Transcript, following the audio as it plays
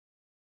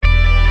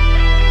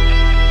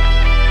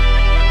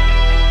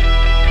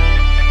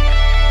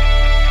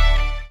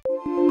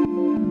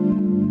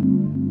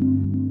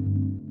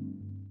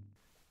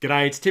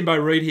G'day, it's Timbo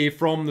Reid here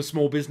from the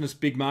Small Business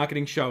Big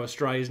Marketing Show,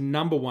 Australia's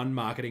 #1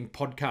 marketing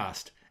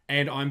podcast.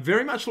 And I'm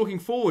very much looking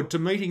forward to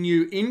meeting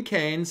you in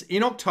Cairns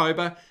in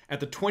October at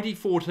the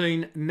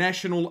 2014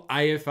 National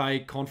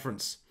AFA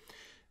Conference.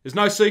 There's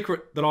no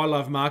secret that I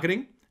love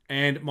marketing,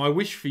 and my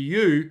wish for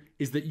you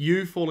is that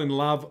you fall in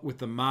love with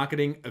the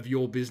marketing of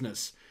your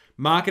business.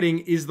 Marketing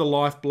is the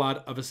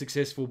lifeblood of a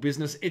successful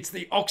business. It's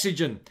the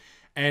oxygen.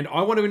 And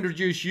I want to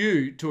introduce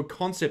you to a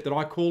concept that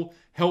I call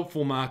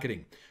helpful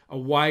marketing, a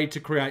way to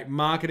create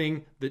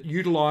marketing that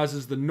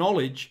utilizes the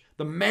knowledge,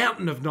 the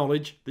mountain of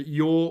knowledge that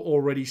you're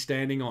already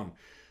standing on.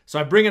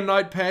 So bring a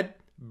notepad,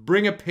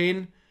 bring a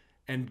pen,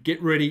 and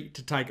get ready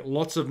to take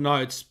lots of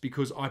notes,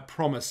 because I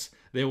promise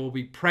there will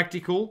be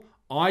practical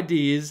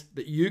ideas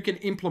that you can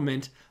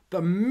implement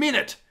the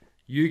minute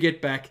you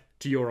get back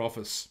to your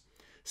office.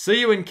 See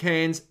you in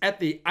Cairns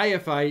at the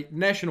AFA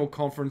National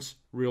Conference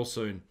real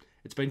soon.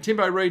 It's been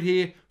Timbo Reid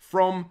here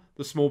from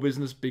the Small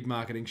Business Big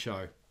Marketing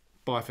Show.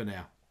 Bye for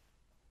now.